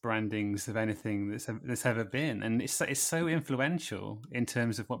greatest brandings of anything that's ever been, and it's so influential in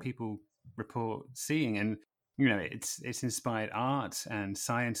terms of what people report seeing, and it's inspired art and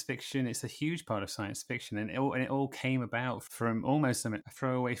science fiction. It's a huge part of science fiction, and it all came about from almost a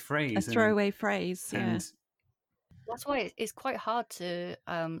throwaway phrase. Yeah. That's why it's quite hard to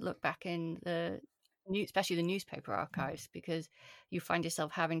look back in especially the newspaper archives, because you find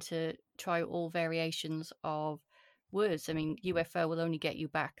yourself having to try all variations of words. I mean, UFO will only get you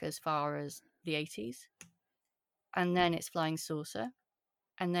back as far as the 80s, and then it's flying saucer,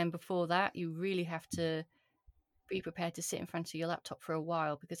 and then before that you really have to be prepared to sit in front of your laptop for a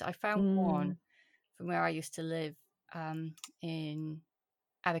while, because I found one from where I used to live in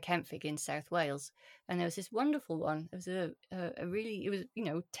Aberkenfig in South Wales, and there was this wonderful one. It was it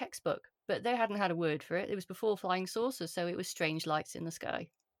was textbook, but they hadn't had a word for it. It was before flying saucers, so it was strange lights in the sky.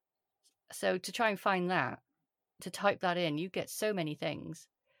 So to try and find that, to type that in, you get so many things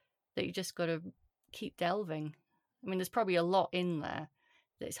that you just got to keep delving. I mean, there's probably a lot in there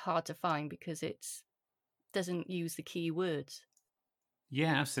that it's hard to find because it doesn't use the key words.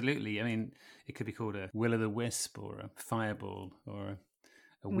 Yeah, absolutely. I mean, it could be called a will-o'-the-wisp or a fireball or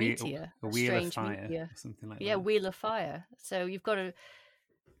a meteor, a wheel of fire, or something like that. Yeah, wheel of fire. So you've got to...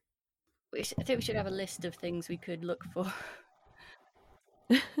 I think we should have a list of things we could look for.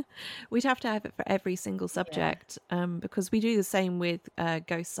 We'd have to have it for every single subject, because we do the same with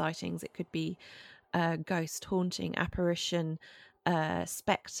ghost sightings. It could be ghost, haunting, apparition,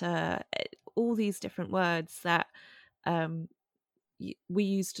 spectre, all these different words that we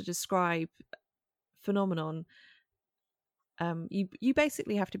use to describe phenomenon, you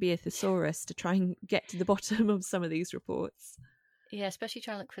basically have to be a thesaurus to try and get to the bottom of some of these reports. Yeah, especially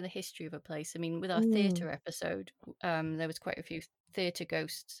trying to look for the history of a place. I mean, with our theatre episode, there was quite a few theatre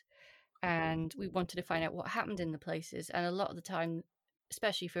ghosts, and we wanted to find out what happened in the places. And a lot of the time,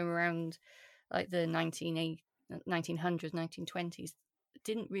 especially from around like the 1900s, 1920s,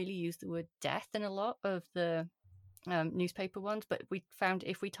 didn't really use the word death in a lot of the newspaper ones. But we found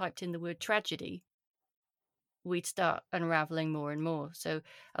if we typed in the word tragedy, we'd start unraveling more and more. So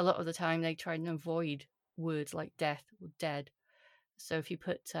a lot of the time they tried and avoid words like death or dead. So if you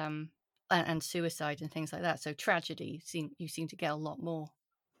put and suicide and things like that, so tragedy, you seem to get a lot more.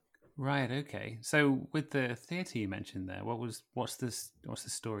 Right. Okay. So with the theatre you mentioned there, what's the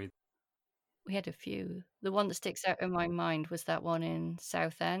story? We had a few. The one that sticks out in my mind was that one in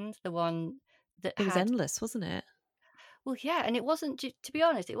Southend, the one that it was endless, wasn't it? Well, yeah, and it wasn't. To be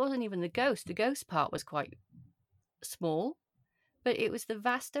honest, it wasn't even the ghost. The ghost part was quite small, but it was the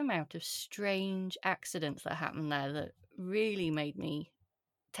vast amount of strange accidents that happened there that really made me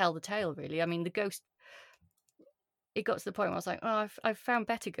tell the tale. Really, I mean, the ghost. It got to the point where I was like, oh, I've found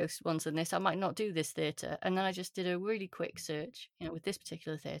better ghost ones than this. I might not do this theatre. And then I just did a really quick search, with this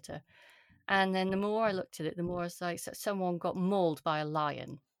particular theatre. And then the more I looked at it, the more I was like, someone got mauled by a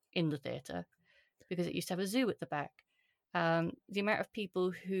lion in the theatre because it used to have a zoo at the back. The amount of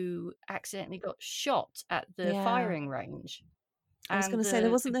people who accidentally got shot at the firing range. I was going to say,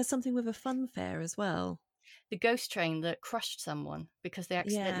 there something with a fun fair as well. The ghost train that crushed someone because they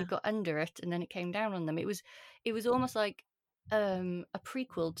accidentally got under it and then it came down on them. It was almost like a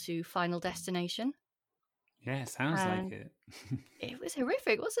prequel to Final Destination. Yeah, it sounds like it. It was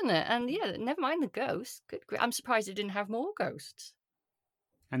horrific, wasn't it? And yeah, never mind the ghosts. I'm surprised it didn't have more ghosts.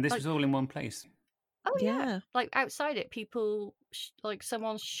 And this was all in one place. Oh yeah. Like outside it, people like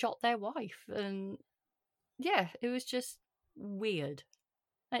someone shot their wife, and yeah, it was just weird.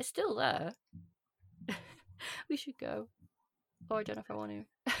 And it's still there. We should go. Oh, I don't know if I want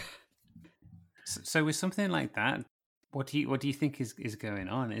to. So with something like that, what do you think is going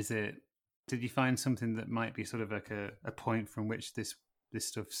on? Did you find something that might be sort of like a point from which this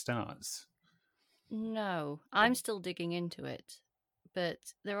stuff starts? No, I'm still digging into it, but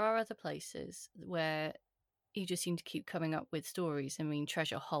there are other places where you just seem to keep coming up with stories. I mean,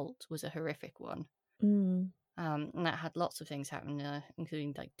 Treasure Holt was a horrific one. And that had lots of things happen,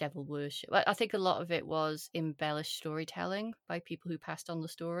 including like devil worship. I think a lot of it was embellished storytelling by people who passed on the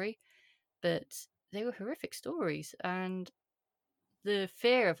story, but they were horrific stories, and the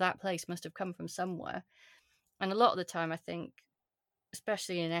fear of that place must have come from somewhere. And a lot of the time, I think,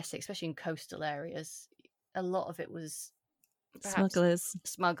 especially in Essex, especially in coastal areas, a lot of it was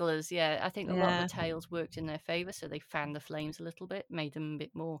smugglers. Yeah, I think a lot of the tales worked in their favour, so they fanned the flames a little bit, made them a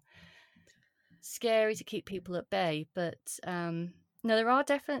bit more scary to keep people at bay. But no, there are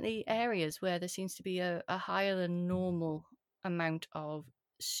definitely areas where there seems to be a higher than normal amount of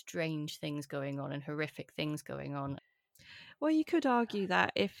strange things going on and horrific things going on. Well, you could argue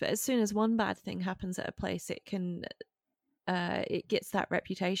that if as soon as one bad thing happens at a place, it gets that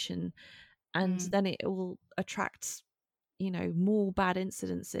reputation, and then it will attract more bad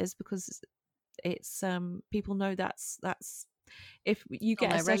incidences because it's people know that's if you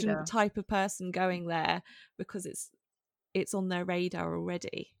get a certain radar. Type of person going there because it's on their radar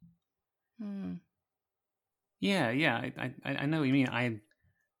already. Yeah, I know what you mean.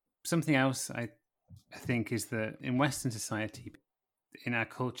 Something else I think is that in Western society, in our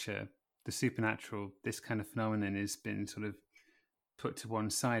culture, the supernatural, this kind of phenomenon has been sort of put to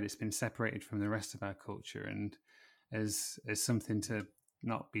one side. It's been separated from the rest of our culture and as something to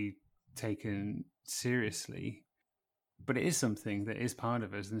not be taken seriously. But it is something that is part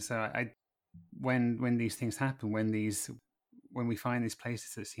of us. And so when these things happen, when we find these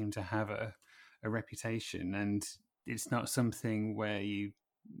places that seem to have a reputation, and it's not something where you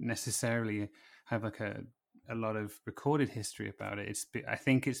necessarily have like a lot of recorded history about it. I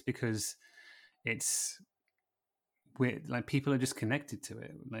think it's because like people are just connected to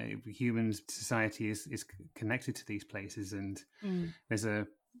it. Like human society is connected to these places, and there's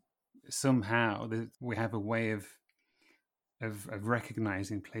somehow we have a way of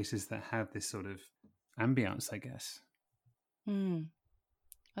recognizing places that have this sort of ambience, I guess.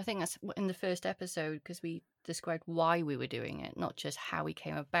 I think that's in the first episode, because we described why we were doing it, not just how we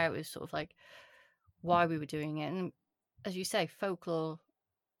came about. It was sort of like why we were doing it. And as you say, folklore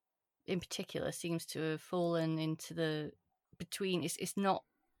in particular seems to have fallen into the between. It's not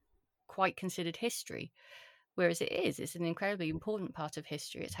quite considered history, whereas it's an incredibly important part of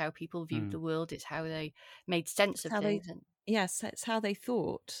history. It's how people viewed the world. It's how they made sense of things. Yes, that's how they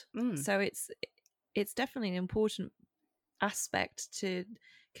thought. So it's definitely an important aspect to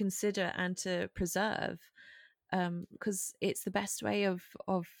consider and to preserve, because it's the best way of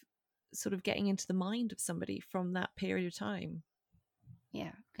sort of getting into the mind of somebody from that period of time.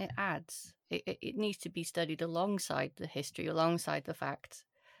 Yeah, it adds. It needs to be studied alongside the history, alongside the facts,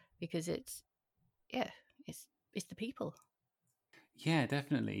 because it's the people. Yeah,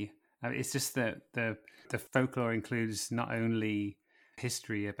 definitely. It's just that the folklore includes not only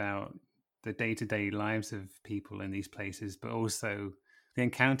history about the day-to-day lives of people in these places, but also the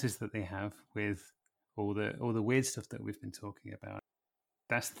encounters that they have with all the weird stuff that we've been talking about.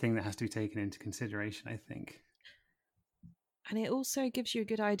 That's the thing that has to be taken into consideration, I think. And it also gives you a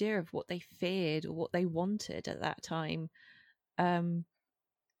good idea of what they feared or what they wanted at that time.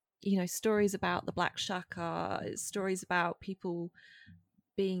 Stories about the Black Shaka, stories about people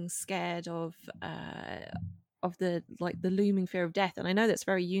being scared of the looming fear of death. And I know that's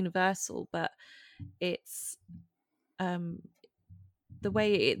very universal, but it's the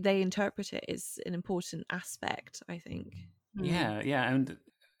way they interpret it is an important aspect, I think. Yeah, and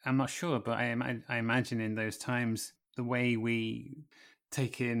I'm not sure, but I imagine in those times the way we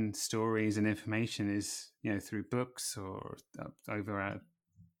take in stories and information is, through books or over our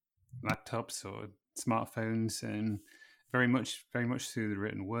laptops or smartphones, and very much through the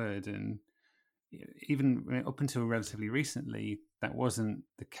written word. And even up until relatively recently, that wasn't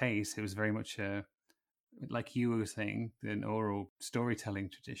the case. It was very much like you were saying, an oral storytelling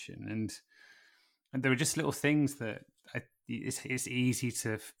tradition, and there were just little things that it's easy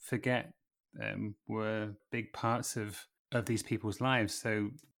to forget were big parts of these people's lives.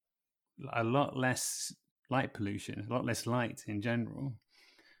 So a lot less light pollution, a lot less light in general,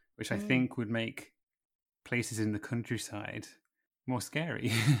 which I think would make places in the countryside more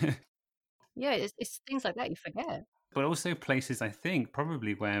scary. Yeah, it's things like that you forget. But also places, I think,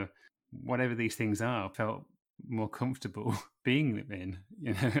 probably where whatever these things are felt more comfortable being in,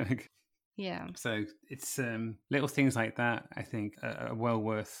 Yeah. So it's little things like that, I think, are well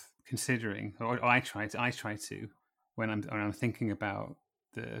worth considering. Or I try to when I'm thinking about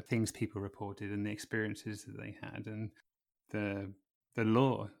the things people reported and the experiences that they had and the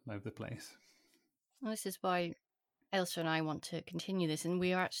lore of the place. Well, this is why Ailsa and I want to continue this, and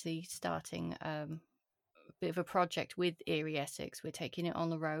we are actually starting a bit of a project with Eerie Essex. We're taking it on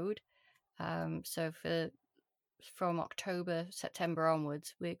the road. So from October, September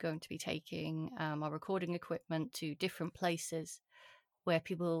onwards, we're going to be taking our recording equipment to different places where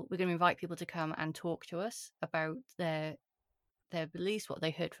we're going to invite people to come and talk to us about their beliefs, what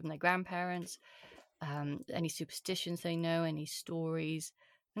they heard from their grandparents, any superstitions they know, any stories,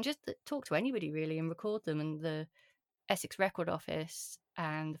 and just talk to anybody really and record them. And the Essex Record Office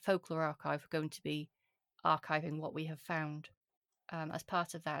and the Folklore Archive are going to be archiving what we have found as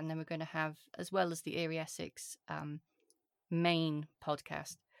part of that. And then we're going to have, as well as the Eerie Essex main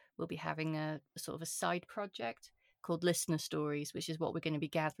podcast, we'll be having a sort of a side project called Listener Stories, which is what we're going to be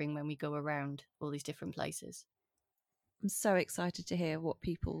gathering when we go around all these different places. I'm so excited to hear what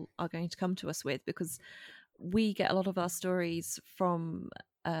people are going to come to us with, because we get a lot of our stories from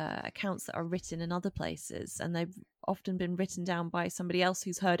accounts that are written in other places, and they've often been written down by somebody else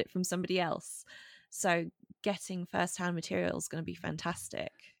who's heard it from somebody else. So getting first-hand material is going to be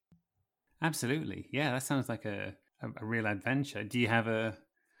fantastic. Absolutely. Yeah, that sounds like a real adventure. Do you have a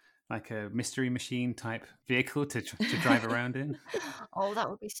mystery machine type vehicle to drive around in? Oh, that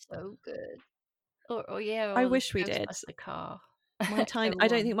would be so good. Or yeah, I or wish we did. The car. I don't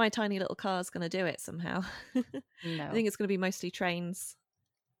think my tiny little car is going to do it somehow. No, I think it's going to be mostly trains.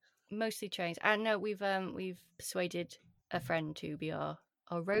 Mostly trains. And no, we've persuaded a friend to be our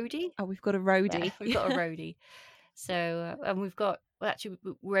roadie. Oh, we've got a roadie. Yeah, we've got a roadie. So, and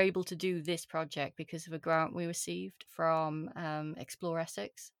we're able to do this project because of a grant we received from Explore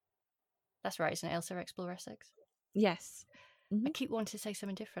Essex. That's right, isn't it, Ailsa? Explore Essex? Yes. Mm-hmm. I keep wanting to say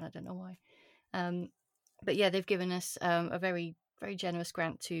something different. I don't know why. But yeah, they've given us a very, very generous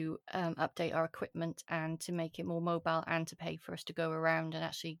grant to update our equipment and to make it more mobile and to pay for us to go around and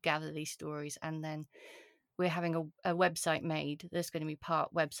actually gather these stories. And then we're having a website made. There's going to be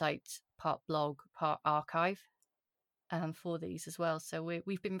part website, part blog, part archive for these as well. So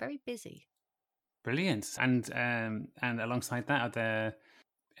we've been very busy. Brilliant. And alongside that, are there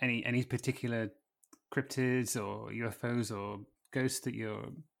any particular cryptids or UFOs or ghosts that you're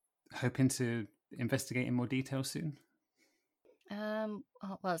hoping to investigate in more detail soon? Well,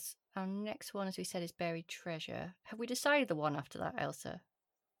 our next one, as we said, is Buried Treasure. Have we decided the one after that, Ailsa?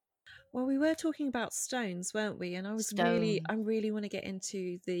 Well, we were talking about stones, weren't we? And I really want to get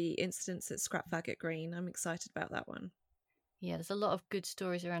into the incidents at Scrap Faggot Green. I'm excited about that one. Yeah, there's a lot of good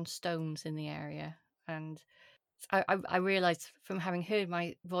stories around stones in the area. And I realised from having heard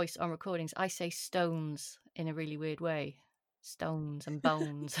my voice on recordings, I say stones in a really weird way. Stones and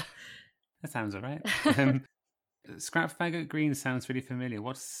bones. That sounds all right. Scrap Faggot Green sounds really familiar.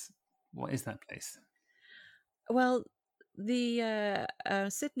 What is that place? Well, the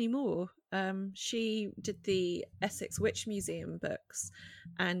Sydney Moore, she did the Essex Witch Museum books,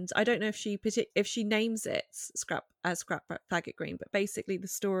 and I don't know if she names it Scrap Faggot Green, but basically the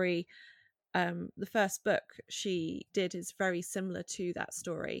story, the first book she did is very similar to that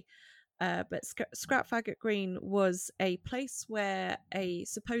story. But Scrap Faggot Green was a place where a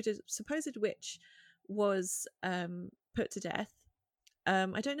supposed witch was put to death.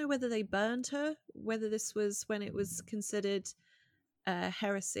 I don't know whether they burned her, whether this was when it was considered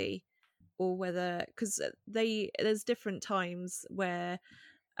heresy, or whether, because there's different times where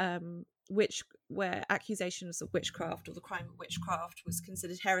where accusations of witchcraft or the crime of witchcraft was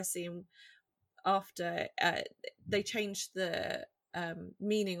considered heresy, and after they changed the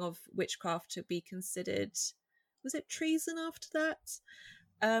meaning of witchcraft to be considered, was it treason after that?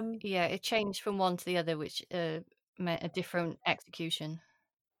 Yeah, it changed from one to the other, which meant a different execution.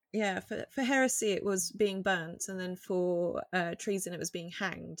 Yeah, for heresy it was being burnt, and then for treason it was being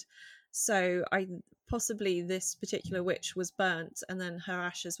hanged. So possibly this particular witch was burnt, and then her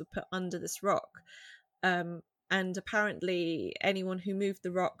ashes were put under this rock. And apparently anyone who moved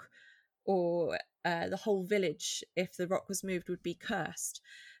the rock, or the whole village, if the rock was moved, would be cursed.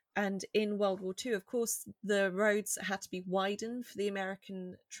 And in World War II, of course, the roads had to be widened for the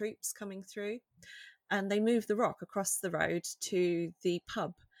American troops coming through, and they moved the rock across the road to the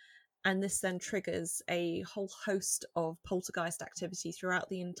pub. And this then triggers a whole host of poltergeist activity throughout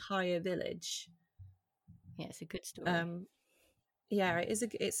the entire village. Yeah, it's a good story. Yeah,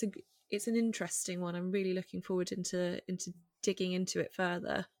 it's an interesting one. I'm really looking forward into digging into it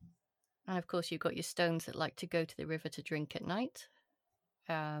further. And of course, you've got your stones that like to go to the river to drink at night.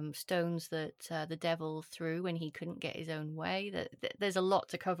 Stones that the devil threw when he couldn't get his own way. There's a lot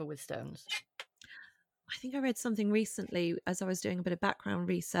to cover with stones. I think I read something recently as I was doing a bit of background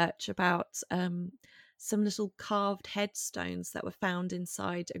research about some little carved headstones that were found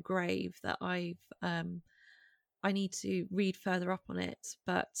inside a grave that I need to read further up on it.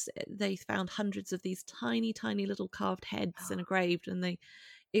 But they found hundreds of these tiny, tiny little carved heads in a grave, and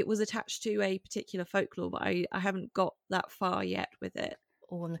it was attached to a particular folklore, but I haven't got that far yet with it.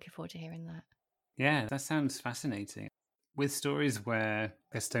 Oh, I'm looking forward to hearing that. Yeah, that sounds fascinating. With stories where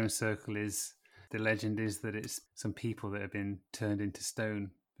a stone circle is, the legend is that it's some people that have been turned into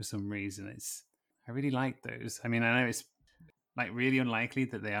stone for some reason. I really like those. I mean, I know it's like really unlikely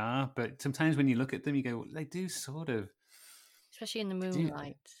that they are, but sometimes when you look at them, you go, well, they do sort of. Especially in the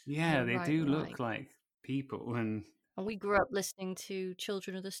moonlight. Yeah, they do look like people. And we grew up listening to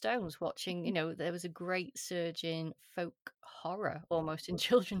Children of the Stones, watching, there was a great surge in folk horror almost in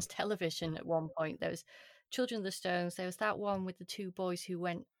children's television at one point. There was Children of the Stones. There was that one with the two boys who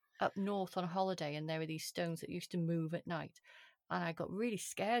went up north on a holiday, and there were these stones that used to move at night. And I got really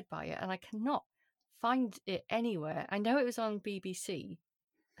scared by it, and I cannot find it anywhere. I know it was on BBC.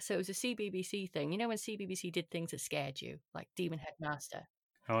 So it was a CBBC thing. You know when CBBC did things that scared you, like Demon Headmaster?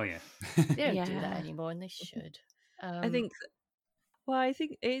 Oh, yeah. They don't do that anymore, and they should. I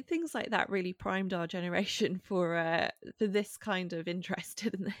think things like that really primed our generation for this kind of interest,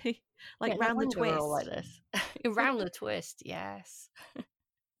 didn't they? Like Round the Twist. All like this. Round the Twist, yes.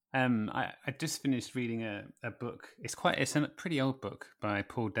 I just finished reading a book. It's a pretty old book by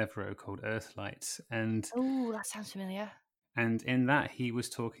Paul Devereux called Earthlight, and that sounds familiar. And in that, he was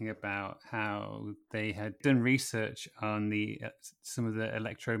talking about how they had done research on some of the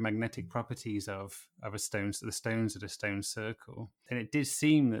electromagnetic properties of a stone, so the stones at a stone circle, and it did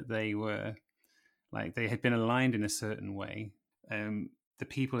seem that they were like they had been aligned in a certain way. The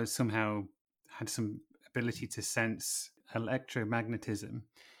people had somehow had some ability to sense electromagnetism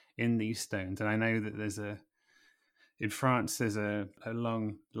in these stones, and I know that in France, there's a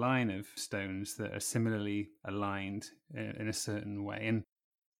long line of stones that are similarly aligned in a certain way. And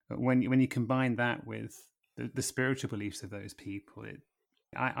when you combine that with the spiritual beliefs of those people,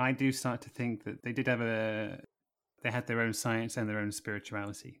 I do start to think that they had their own science and their own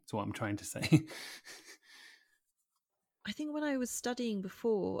spirituality. That's what I'm trying to say. I think when I was studying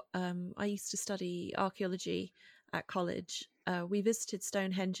before, I used to study archaeology at college. We visited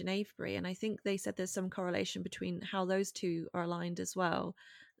Stonehenge and Avebury, and I think they said there's some correlation between how those two are aligned as well.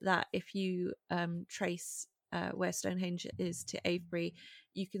 That if you trace where Stonehenge is to Avebury,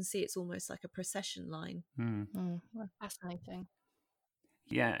 you can see it's almost like a procession line. Fascinating.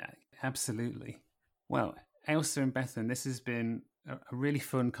 Yeah, absolutely. Well, Ailsa and Bethan, this has been a really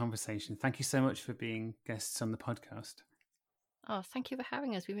fun conversation. Thank you so much for being guests on the podcast. Oh, thank you for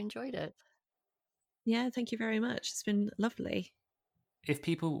having us. We've enjoyed it. Yeah, thank you very much. It's been lovely. If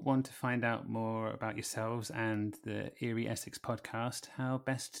people want to find out more about yourselves and the Eerie Essex podcast, how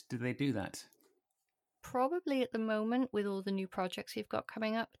best do they do that? Probably at the moment, with all the new projects we've got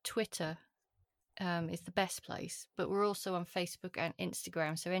coming up, Twitter is the best place. But we're also on Facebook and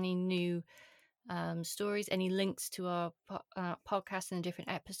Instagram. So any new stories, any links to our podcast and the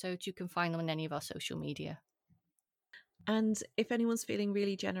different episodes, you can find them on any of our social media. And if anyone's feeling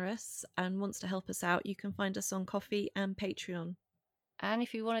really generous and wants to help us out, you can find us on Ko-fi and Patreon. And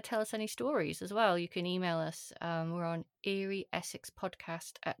if you want to tell us any stories as well, you can email us. We're on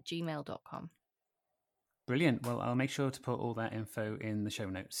eerieessexpodcast@gmail.com. Brilliant. Well, I'll make sure to put all that info in the show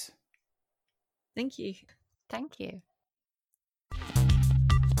notes. Thank you. Thank you.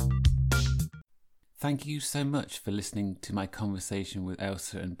 Thank you so much for listening to my conversation with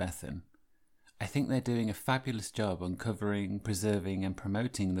Ailsa and Bethan. I think they're doing a fabulous job uncovering, preserving and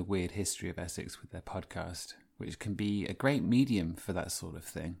promoting the weird history of Essex with their podcast, which can be a great medium for that sort of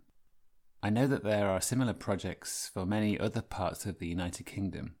thing. I know that there are similar projects for many other parts of the United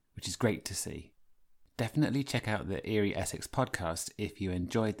Kingdom, which is great to see. Definitely check out the Eerie Essex podcast if you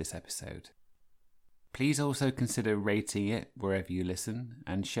enjoyed this episode. Please also consider rating it wherever you listen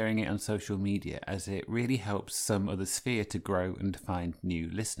and sharing it on social media, as it really helps Some Other Sphere to grow and find new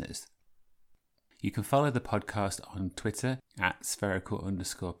listeners. You can follow the podcast on Twitter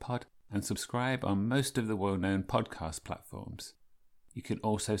 @spherical_pod and subscribe on most of the well-known podcast platforms. You can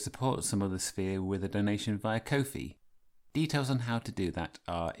also support Some Other Sphere with a donation via Ko-fi. Details on how to do that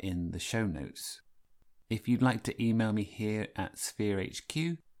are in the show notes. If you'd like to email me here at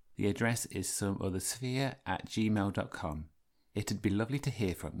SphereHQ, the address is someothersphere@gmail.com. It'd be lovely to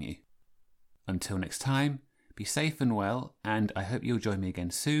hear from you. Until next time, be safe and well, and I hope you'll join me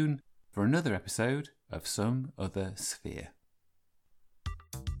again soon for another episode of Some Other Sphere.